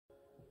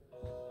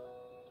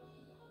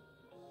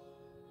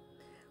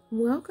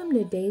Welcome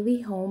to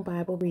Daily Home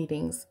Bible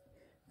Readings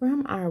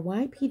from our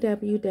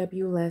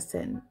ypww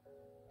lesson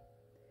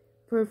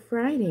for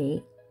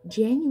Friday,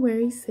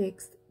 January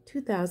 6th,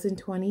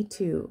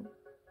 2022.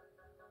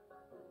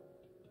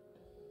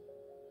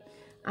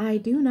 I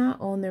do not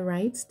own the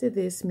rights to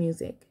this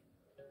music.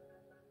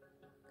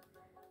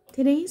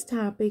 Today's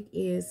topic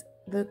is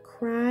the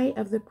cry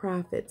of the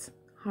prophet's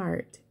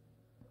heart.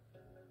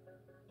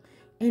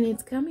 And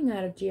it's coming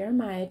out of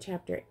Jeremiah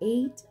chapter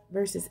 8,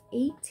 verses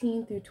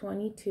 18 through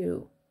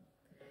 22.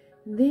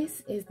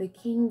 This is the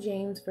King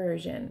James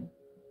Version.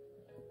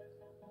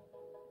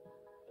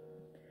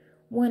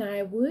 When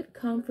I would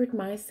comfort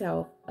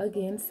myself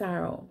against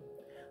sorrow,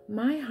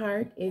 my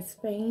heart is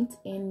faint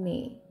in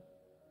me.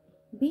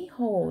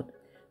 Behold,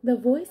 the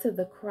voice of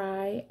the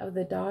cry of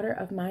the daughter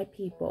of my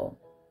people,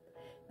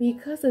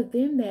 because of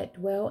them that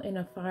dwell in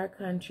a far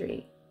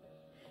country.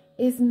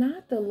 Is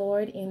not the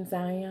Lord in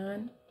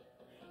Zion?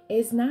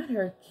 Is not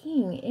her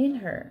king in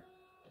her?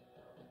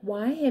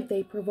 Why have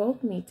they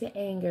provoked me to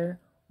anger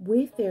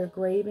with their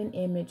graven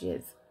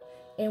images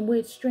and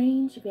with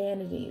strange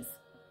vanities?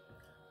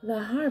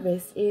 The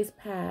harvest is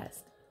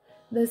past,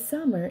 the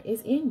summer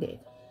is ended,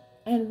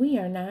 and we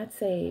are not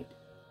saved.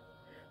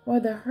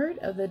 For the hurt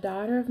of the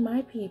daughter of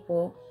my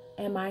people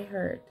am I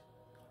hurt.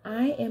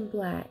 I am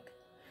black.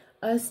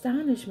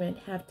 Astonishment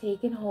hath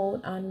taken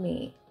hold on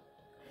me.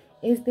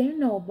 Is there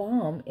no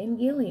balm in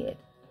Gilead?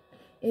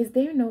 Is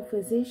there no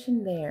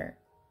physician there?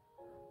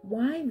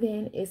 Why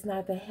then is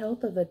not the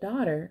health of the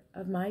daughter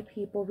of my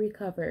people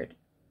recovered?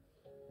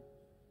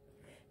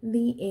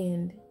 The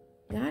end.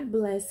 God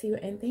bless you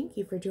and thank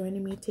you for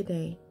joining me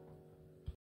today.